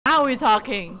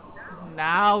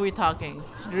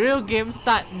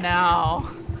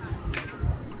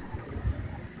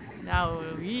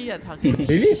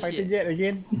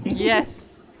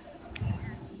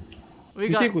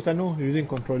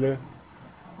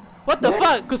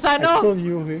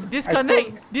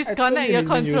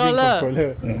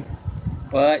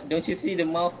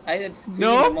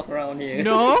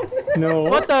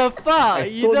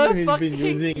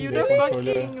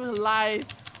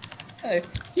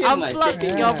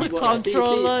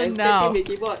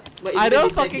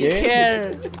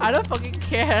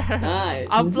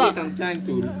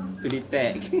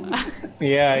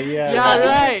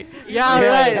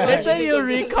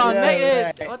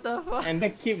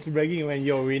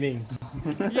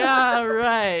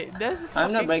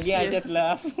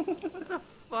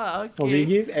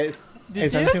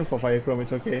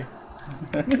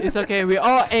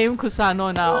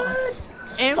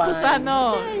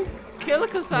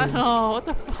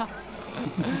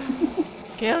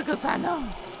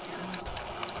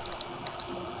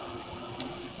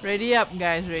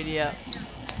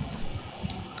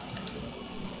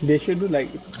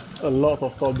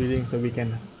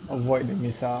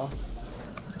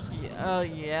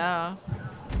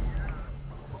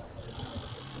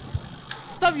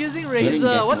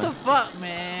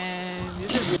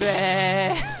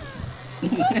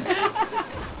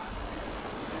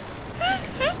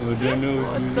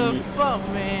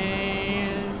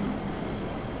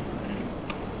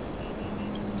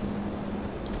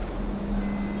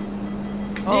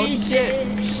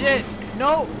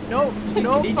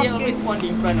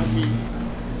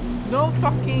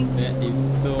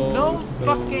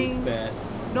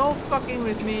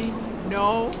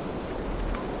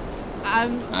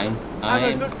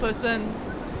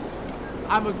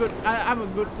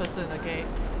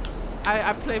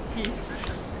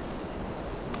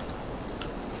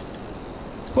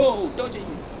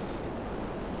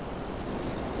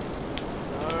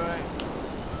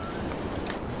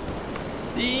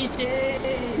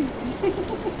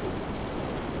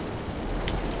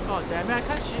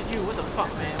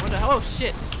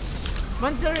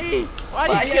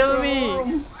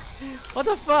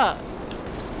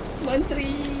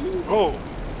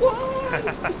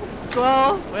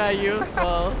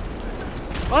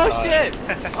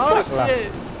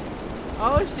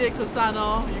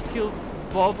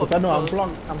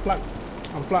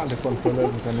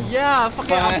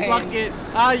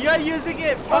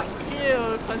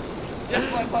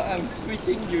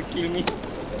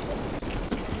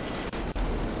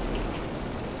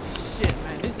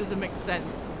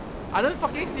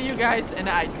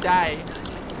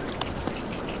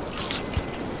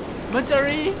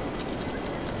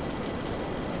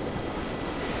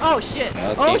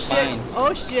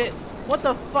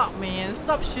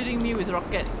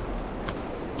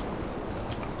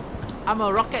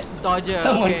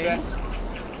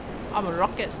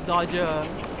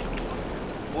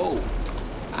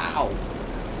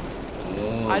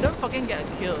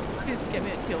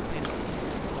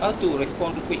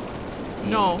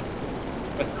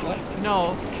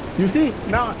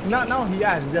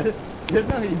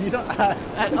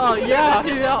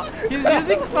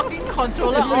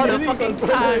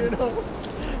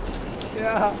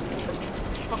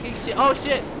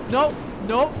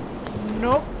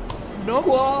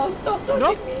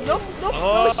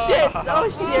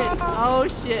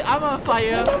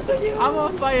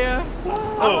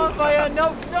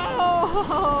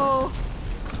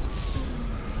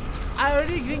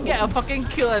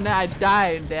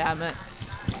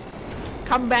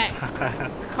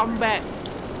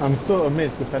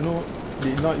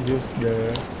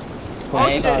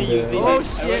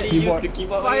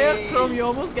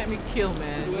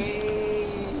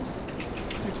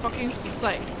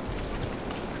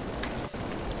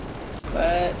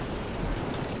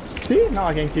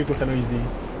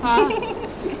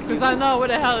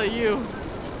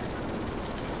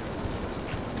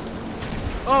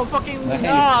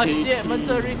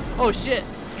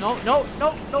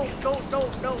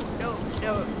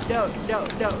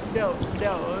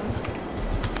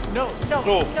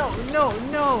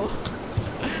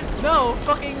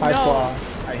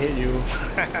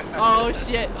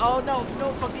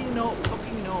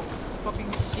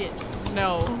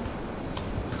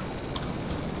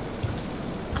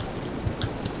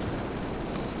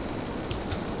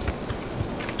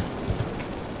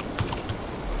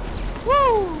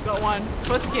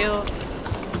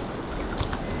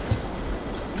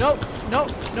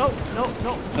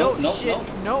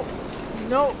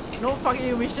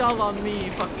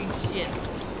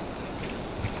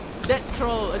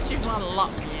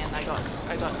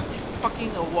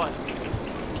fucking award.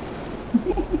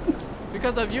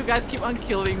 Because of you guys keep on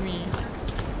killing me.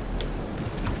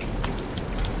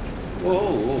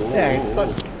 Whoa. Yeah, it's not.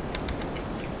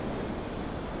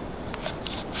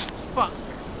 Fuck.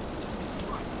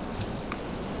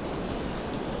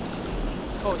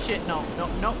 Oh shit, no,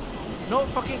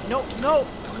 fucking,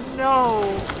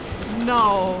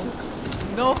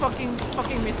 no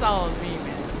fucking missile on me,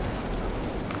 man.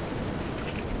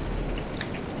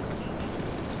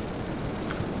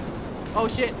 Oh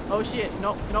shit,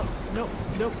 no.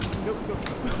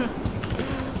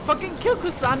 Fucking kill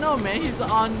Kusano, man, he's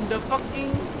on the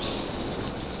fucking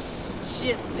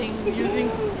shit thing,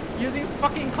 using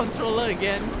fucking controller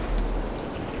again.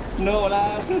 No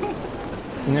lah.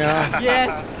 Yeah. Yes!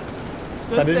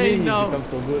 Don't Suddenly say he no. becomes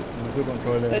so good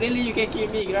controller. Suddenly you can kill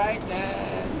me, right?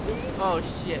 Oh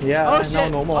shit. Yeah, oh now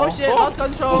shit. no more. Oh shit, lost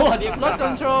control. Oh, dia Lost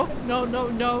control. No.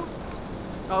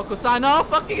 Oh, Kusano,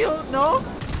 fuck you. No.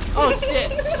 Oh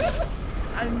shit.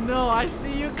 I know, I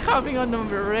see you coming on the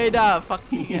radar,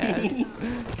 fucking ass.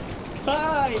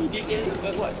 Hi, DJ.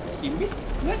 What? He missed?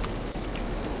 What?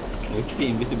 Oh, still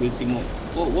invisibility mode.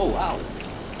 Whoa, ow.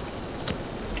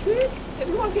 See?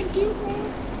 Everyone can kill me.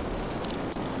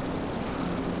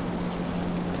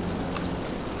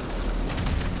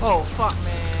 Oh fuck,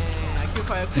 man. I keep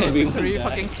fire three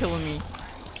fucking killing me.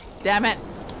 Damn it.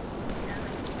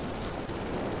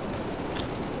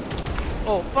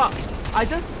 Oh fuck. I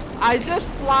just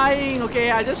flying, okay?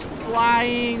 I just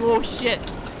flying. Oh shit.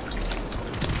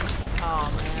 Oh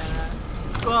man.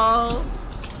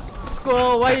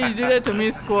 Squall, why you do that to me,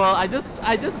 Squall? I just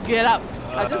get up.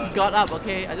 I just got up,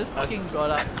 okay? I just fucking got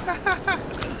up.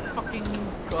 Fucking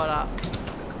got up.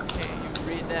 Okay, you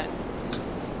read that.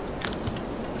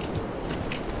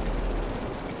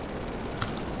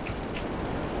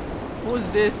 Who's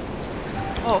this?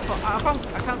 Oh fuck,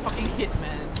 I can't fucking hit,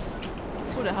 man.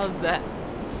 Who the hell is that?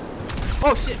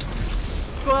 Oh shit!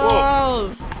 Squall!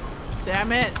 Whoa.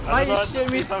 Damn it! Why you shoot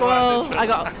me, Squall?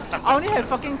 I only have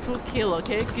fucking 2 kills,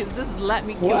 okay? Just let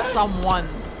me kill someone.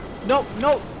 No.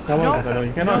 No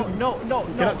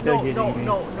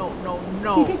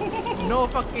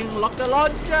fucking locker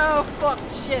launcher! Fuck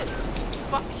shit!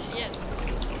 Fuck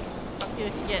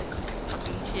your shit!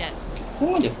 Fucking shit!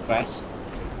 Someone just crashed.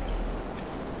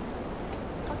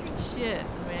 Fucking shit,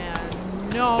 man!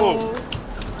 No!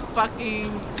 Fucking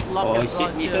locker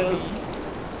launcher!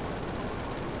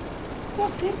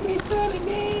 Stop hitting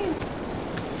me!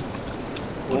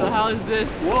 Who the hell is this?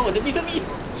 Whoa, the middle me!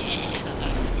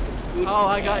 Oh,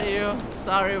 I got you.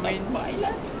 Sorry, Win.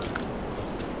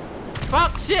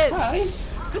 Fuck shit! Hi.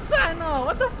 Kusano,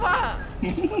 what the fuck?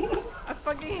 I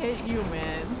fucking hate you,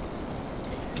 man.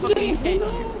 Fucking hate you.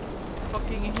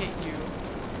 Fucking hate you.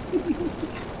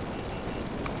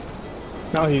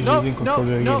 Now he's using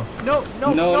controller again.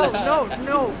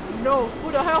 No.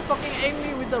 Who the hell fucking aimed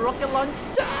me with the rocket launcher?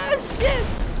 Shit!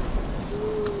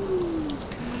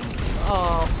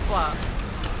 Oh, fuck.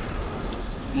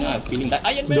 No, I'm feeling like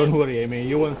Iron Man. Don't worry, man.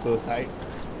 You won't suicide.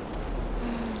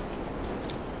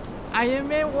 Iron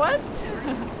Man what?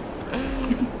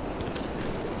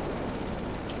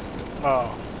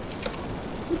 Oh.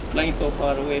 He's flying so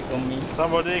far away from me.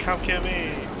 Somebody come kill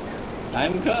me.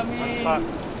 I'm coming.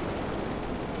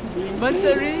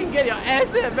 Mantari, get your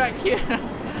ass back here.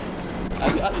 Are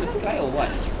you up in the sky or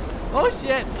what? Oh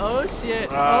shit. Oh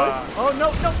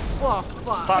no. Oh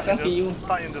fuck. I can't see you.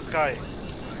 Stuck in the sky.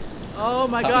 Oh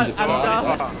my god, I'm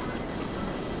down.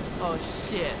 Oh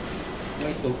shit.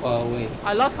 Why so far away?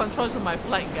 I lost control to my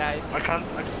flight, guys.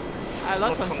 I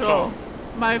lost control.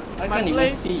 I can't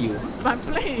even see you. My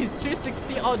plane is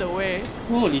 360 all the way.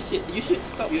 Holy shit, you should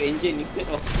stop your engine instead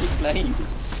of keep flying.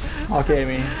 Okay,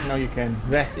 man. Now you can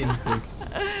rest in peace.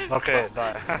 Okay,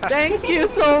 die. Thank you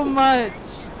so much.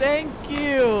 Thank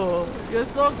you. You're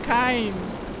so kind.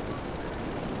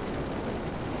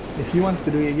 If you want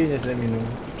to do it again, just let me know.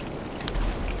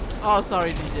 Oh,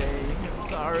 sorry, DJ.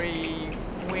 Sorry.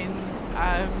 When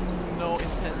I have no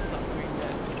intent on doing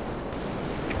that.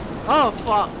 Oh,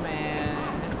 fuck, man.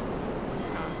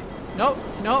 No.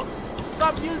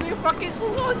 Stop using fucking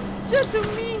launcher to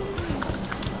me.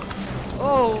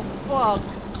 Oh, fuck.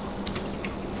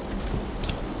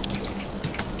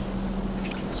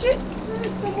 Shit!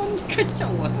 Someone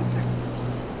kacau.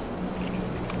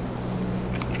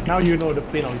 Now you know the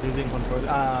pain of using control.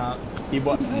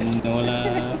 Keyboard. No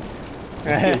lah.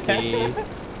 It's okay.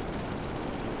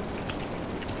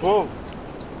 Oh.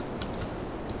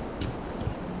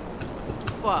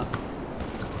 Fuck.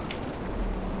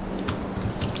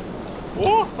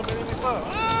 Oh, so many people.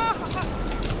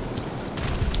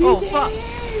 Oh, fuck.